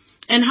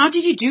 And how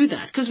did you do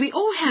that? Because we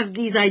all have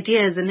these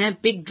ideas and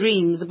have big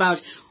dreams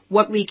about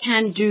what we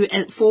can do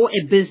for a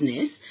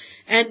business,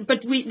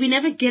 but we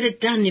never get it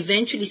done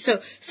eventually.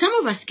 So some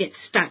of us get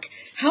stuck.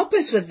 Help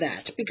us with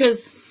that, because,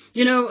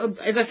 you know,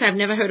 as I said, I've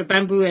never heard of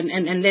bamboo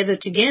and leather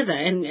together,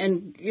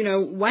 and you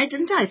know, why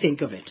didn't I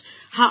think of it?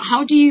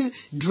 How do you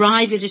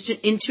drive it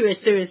into a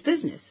serious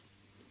business?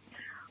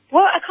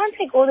 Well, I can't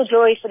take all the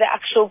glory for the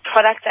actual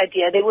product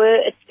idea. It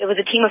was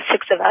a team of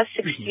 6 of us,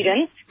 6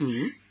 students.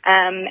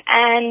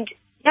 And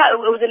yeah, it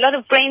was a lot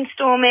of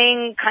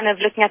brainstorming, kind of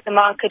looking at the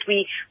market.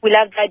 We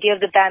loved the idea of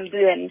the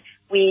bamboo, and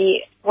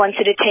we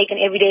wanted to take an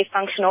everyday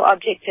functional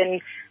object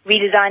and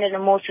redesign it in a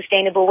more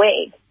sustainable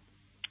way,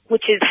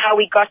 which is how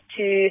we got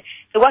to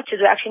the watches.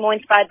 We're actually more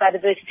inspired by the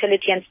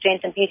versatility and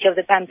strength and beauty of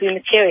the bamboo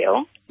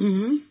material.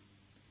 And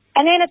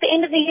then at the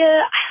end of the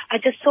year, I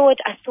just saw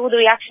it. I saw the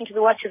reaction to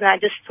the watches, and I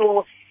just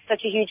saw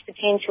such a huge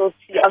potential.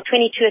 I was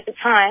 22 at the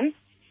time,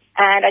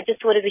 and I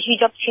just thought it was a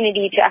huge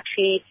opportunity to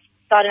actually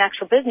start an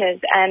actual business.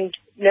 And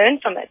learn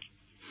from it.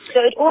 So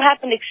it all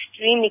happened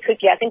extremely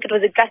quickly. I think it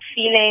was a gut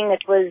feeling,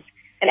 it was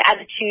an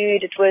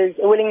attitude, it was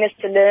a willingness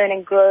to learn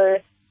and grow.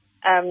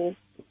 And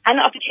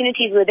the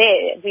opportunities were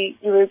there. We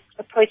were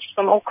approached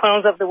from all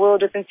corners of the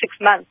world within 6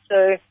 months.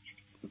 So,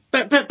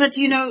 but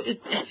you know,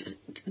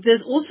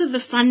 there's also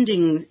the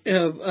funding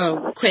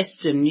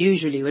question.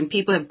 Usually, when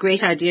people have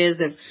great ideas,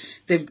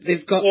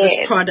 they've got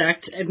this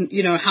product, and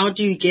you know, how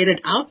do you get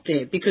it out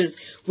there? Because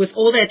with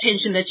all the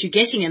attention that you're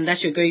getting, and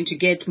that you're going to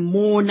get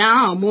more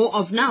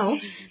of now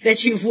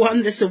that you've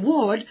won this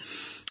award.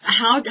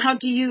 How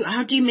do you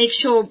make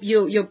sure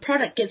your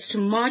product gets to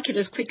market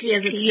as quickly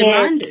as it's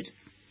demanded?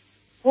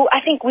 Well,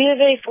 I think we were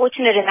very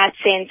fortunate in that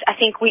sense. I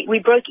think we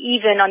broke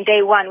even on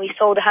day one. We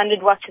sold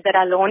 100 watches at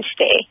our launch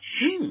day.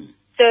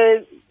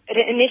 So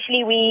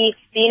initially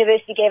the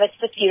university gave us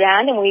 50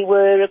 rand, and we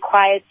were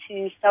required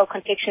to sell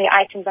confectionery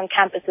items on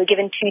campus. We were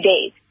given 2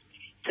 days.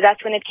 So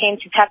that's when it came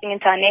to tapping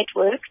into our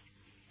network.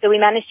 So we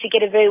managed to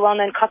get a very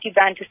well-known coffee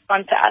brand to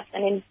sponsor us.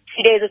 And in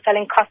 2 days of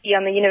selling coffee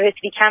on the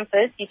university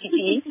campus,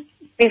 UCT,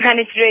 we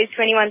managed to raise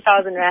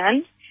 21,000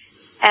 rand.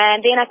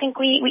 And then I think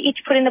we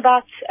each put in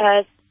about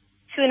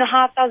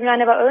 2,500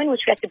 rand of our own,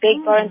 which we had to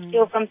beg, borrow, and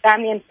steal from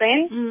family and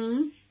friends.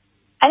 And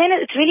then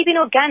it's really been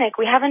organic.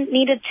 We haven't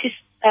needed to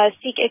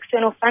seek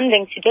external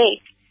funding to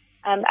date.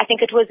 I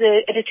think it was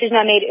a decision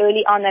I made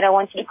early on that I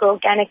wanted to go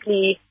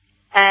organically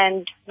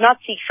and not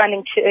seek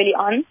funding too early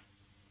on.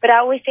 But I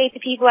always say to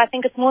people, I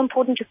think it's more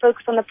important to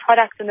focus on the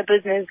product and the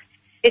business.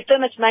 There's so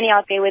much money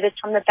out there, whether it's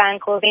from the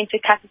bank or venture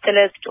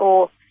capitalist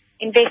or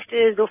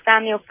investors or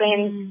family or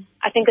friends.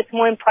 I think it's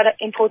more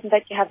important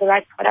that you have the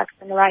right products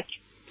and the right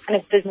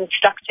kind of business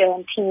structure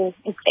and team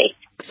in place.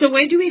 So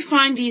where do we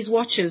find these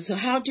watches?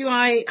 Where do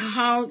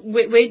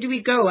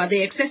we go? Are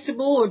they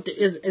accessible, or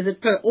is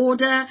it per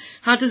order?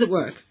 How does it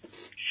work?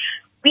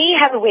 We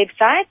have a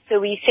website, so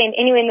we send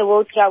anywhere in the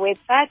world to our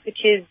website,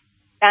 which is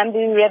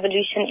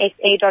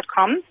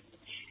bamboorevolutionsa.com.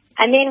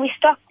 And then we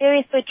stock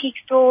various boutique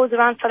stores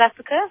around South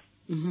Africa,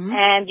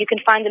 and you can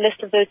find a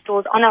list of those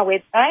stores on our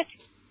website.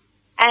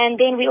 And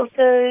then we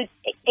also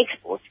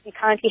export. We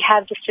currently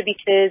have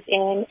distributors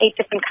in 8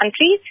 different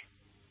countries.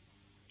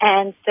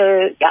 And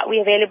so,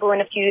 we're available in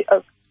a few.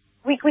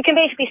 We can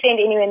basically send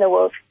anywhere in the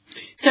world.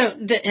 So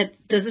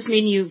does this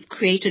mean you've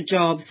created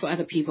jobs for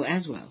other people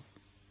as well?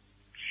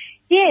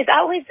 Yes,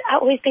 I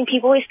always think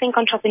people always think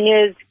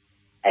entrepreneurs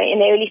in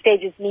the early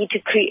stages need to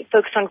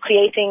focus on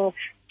creating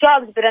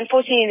jobs, but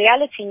unfortunately in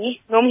reality,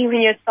 normally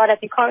when you're a startup,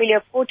 you can't really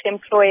afford to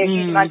employ a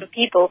huge amount of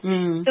people.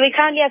 So we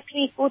currently have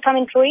 3 full-time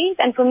employees,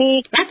 and for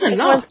me... That's a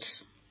lot.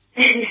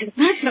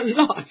 That's a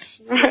lot.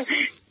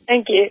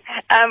 Thank you.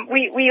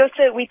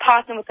 We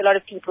partner with a lot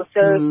of people,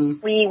 so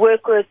we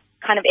work with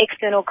kind of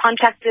external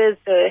contractors.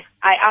 So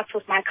I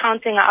outsource my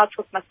accounting, I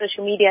outsource my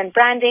social media and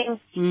branding.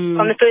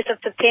 From the 1st of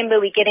September,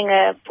 we're getting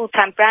a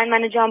full-time brand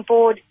manager on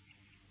board.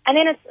 And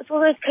then it's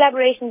all those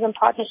collaborations and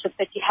partnerships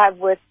that you have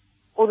with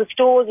all the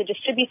stores, the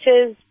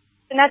distributors.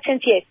 In that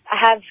sense, yes,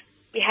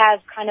 we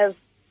have kind of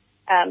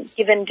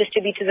given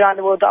distributors around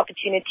the world the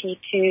opportunity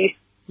to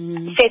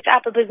set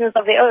up a business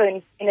of their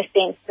own, in a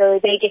sense. So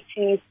they get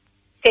to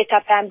set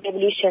up Bamboo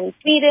Revolution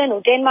Sweden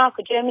or Denmark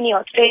or Germany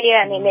or Australia,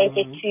 and then they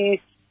get to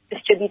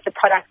distribute the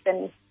products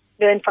and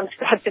learn from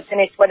start to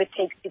finish what it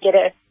takes to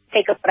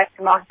take a product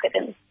to market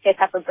and set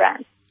up a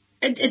brand.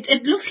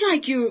 It looks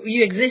like you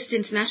exist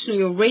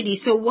internationally already.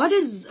 So what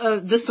is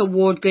this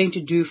award going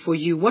to do for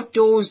you? What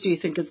doors do you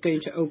think it's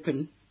going to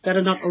open that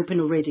are not open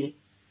already?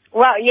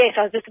 Well, yes,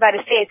 I was just about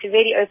to say it's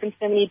already opened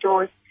so many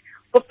doors.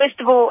 Well, first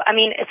of all, I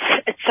mean,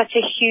 it's such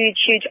a huge,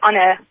 huge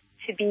honor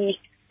to be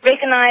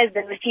recognized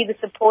and receive the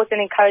support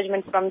and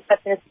encouragement from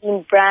such an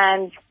esteemed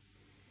brand.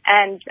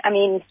 And, I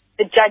mean,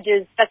 the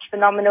judges, such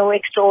phenomenal,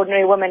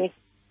 extraordinary women.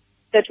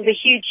 So it was a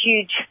huge,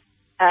 huge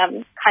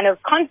kind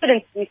of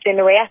confidence boost in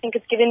a way. I think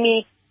it's given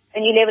me a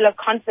new level of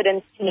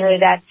confidence to know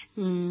that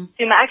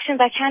through my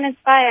actions I can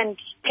inspire and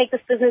take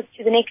this business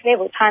to the next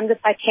level, times if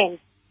I can.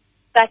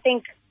 So I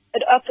think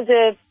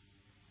the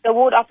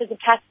award offers a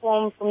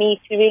platform for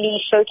me to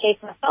really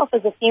showcase myself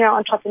as a female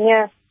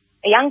entrepreneur,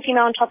 a young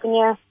female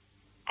entrepreneur,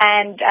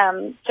 and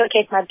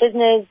showcase my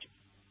business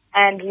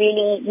and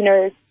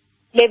really,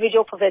 leverage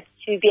off of it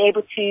to be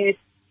able to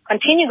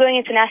continue going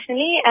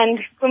internationally. And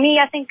for me,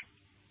 I think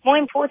more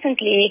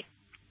importantly,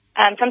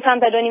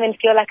 sometimes I don't even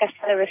feel like I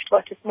sell a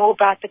wristwatch. It's more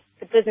about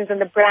the business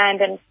and the brand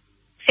and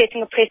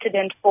setting a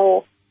precedent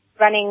for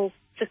running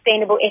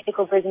sustainable,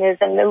 ethical business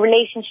and the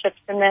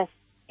relationships and the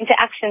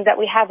interactions that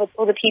we have with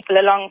all the people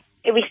along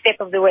every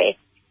step of the way.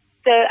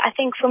 So I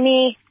think for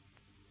me,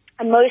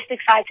 I'm most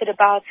excited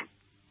about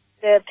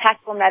the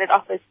platform that it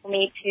offers for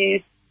me to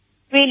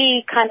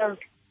really kind of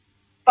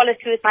follow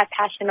through with my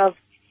passion of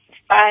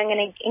inspiring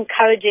and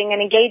encouraging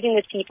and engaging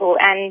with people.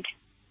 And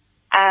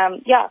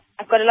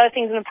I've got a lot of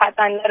things in the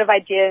pipeline, a lot of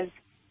ideas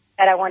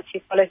that I want to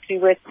follow through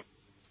with.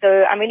 So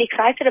I'm really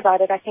excited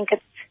about it. I think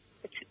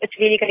it's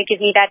really going to give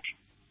me that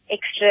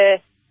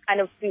extra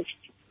kind of boost.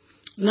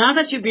 Now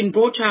that you've been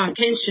brought to our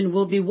attention,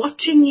 we'll be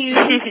watching you.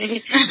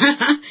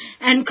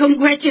 And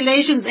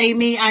congratulations,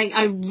 Amy.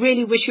 I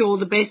really wish you all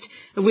the best.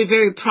 And we're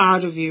very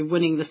proud of you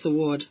winning this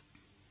award.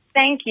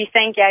 Thank you.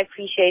 I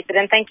appreciate it.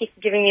 And thank you for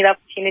giving me the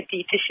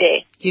opportunity to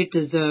share. You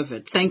deserve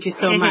it. Thank you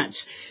so much.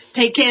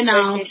 Take care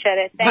now.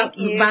 Thank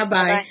you.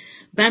 Bye-bye.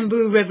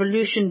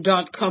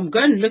 BambooRevolution.com.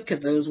 Go and look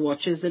at those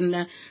watches. And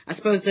I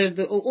suppose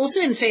also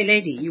in Fair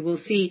Lady, you will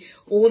see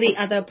all the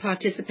other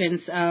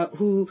participants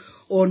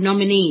or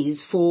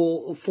nominees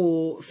for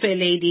Fair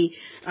Lady,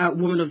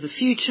 Woman of the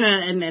Future,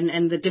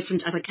 and the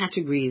different other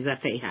categories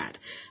that they had.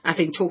 I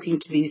think talking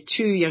to these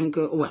two young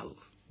girls,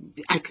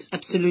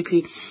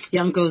 absolutely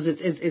young girls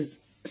is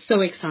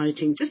so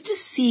exciting just to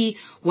see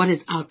what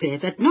is out there,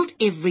 that not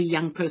every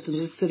young person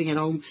is sitting at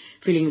home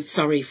feeling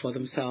sorry for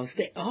themselves.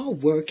 They are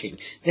working.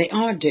 They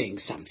are doing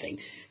something.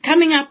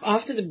 Coming up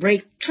after the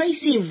break,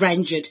 Tracy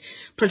Ranjit,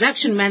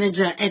 production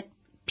manager at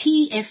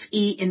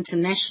PFE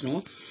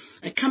International,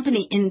 a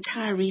company in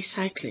tire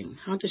recycling.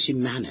 How does she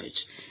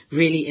manage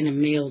really in a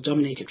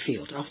male-dominated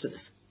field? After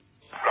this.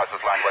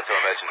 Process line, what's your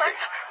emergency?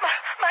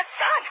 My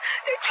son,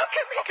 they took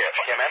him. Okay,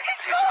 ma'am,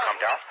 please calm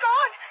down. He's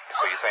gone.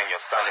 So you're saying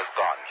your son is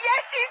gone?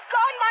 Yes, he's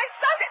gone. My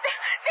son,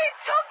 they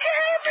took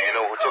him. Do you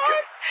know who took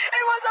him?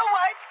 It was a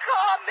white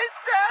car,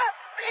 mister.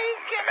 Please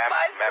get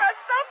my son.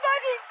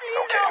 Somebody please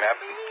okay, help ma'am.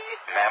 me.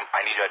 Ma'am, I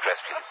need your address,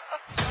 please.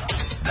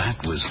 That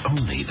was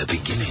only the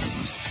beginning.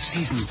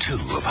 Season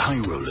 2 of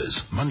High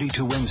Rollers, Monday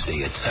to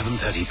Wednesday at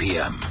 7:30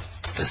 p.m.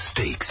 The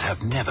stakes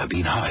have never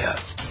been higher.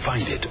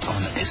 Find it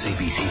on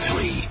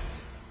SABC3.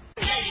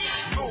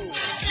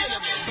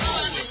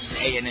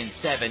 ANN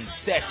 7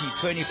 SATI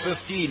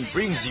 2015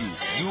 brings you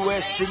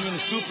U.S. singing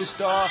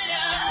superstar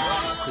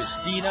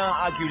Christina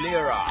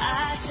Aguilera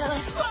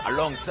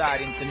alongside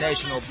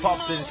international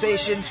pop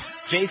sensation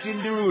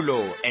Jason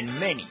Derulo and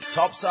many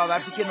top South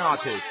African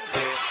artists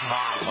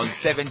on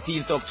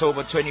 17th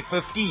October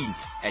 2015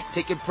 at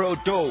Ticket Pro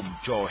Dome,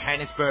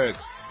 Johannesburg.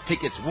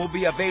 Tickets will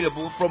be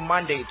available from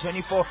Monday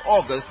 24th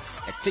August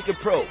at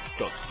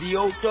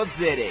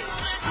ticketpro.co.za.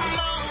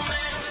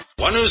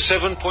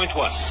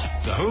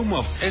 107.1, the home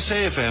of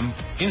SAFM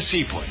in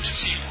Sea Point.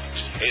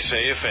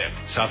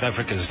 SAFM, South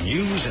Africa's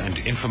news and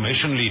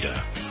information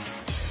leader.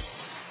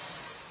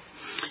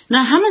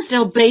 Now,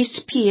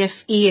 Hammarsdale-based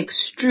PFE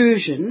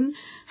Extrusion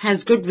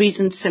has good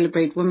reason to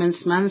celebrate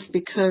Women's Month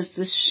because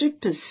the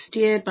ship is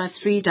steered by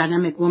three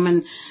dynamic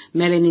women,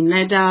 Melanie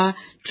Neda,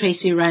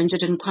 Tracy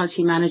Ranjit, and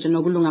quality manager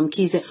Nogulunga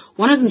Mkhize.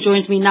 One of them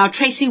joins me now.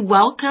 Tracy,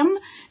 welcome,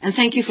 and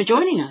thank you for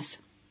joining us.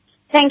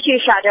 Thank you,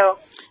 Shado.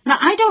 Now,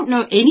 I don't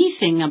know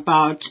anything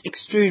about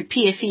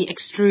PFE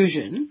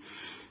extrusion.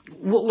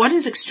 What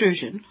is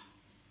extrusion?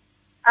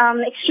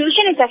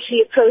 Extrusion is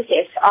actually a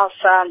process of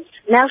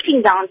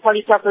melting down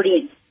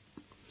polypropylene.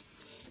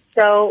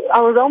 So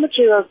our raw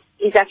material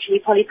is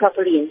actually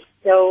polypropylene.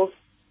 So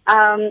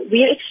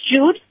we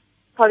extrude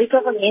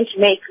polypropylene to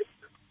make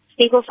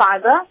staple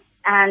fiber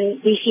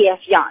and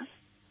VCF yarn.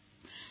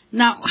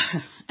 Now,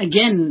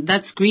 again,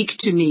 that's Greek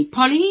to me.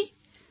 Polypropylene.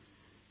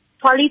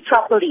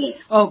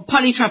 Oh,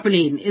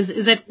 polypropylene. Is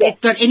that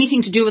got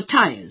anything to do with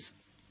tires?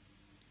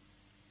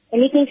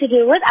 Anything to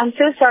do with? I'm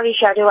so sorry,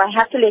 Shado. I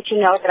have to let you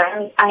know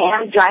that I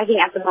am driving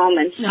at the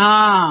moment.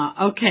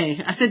 Ah,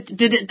 okay. I said,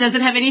 does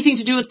it have anything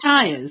to do with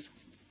tires?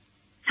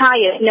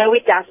 Tires? No,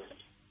 it doesn't.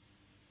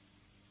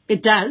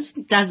 It does?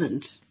 It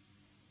doesn't.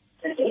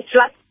 It's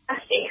like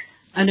plastic.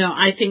 I know.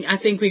 I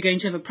think we're going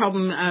to have a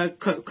problem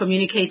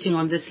communicating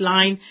on this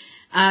line.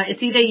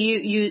 It's either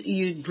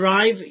you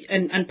drive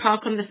and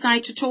park on the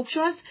side to talk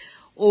to us,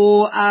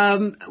 or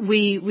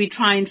we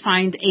try and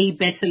find a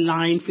better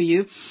line for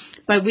you.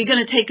 But we're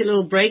going to take a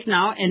little break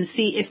now and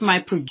see if my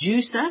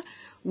producer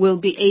will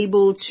be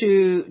able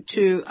to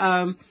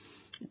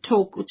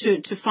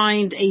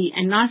find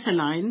a nicer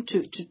line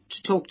to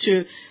talk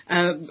to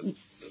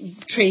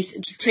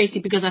Tracy,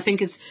 because I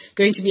think it's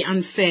going to be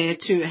unfair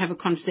to have a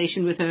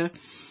conversation with her.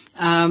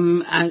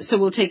 So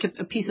we'll take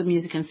a piece of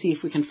music and see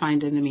if we can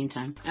find it in the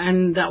meantime.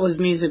 And that was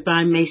music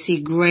by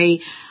Macy Gray.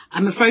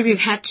 I'm afraid we've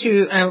had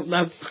to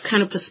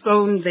kind of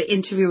postpone the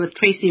interview with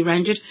Tracy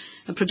Ranjit,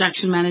 a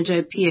production manager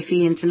at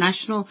PFE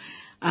International.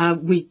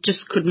 We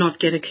just could not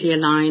get a clear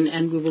line,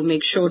 and we will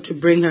make sure to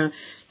bring her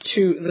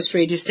to this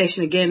radio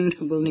station again.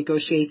 We'll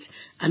negotiate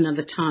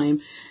another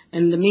time.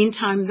 In the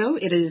meantime, though,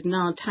 it is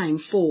now time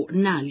for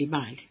Nali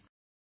Bali.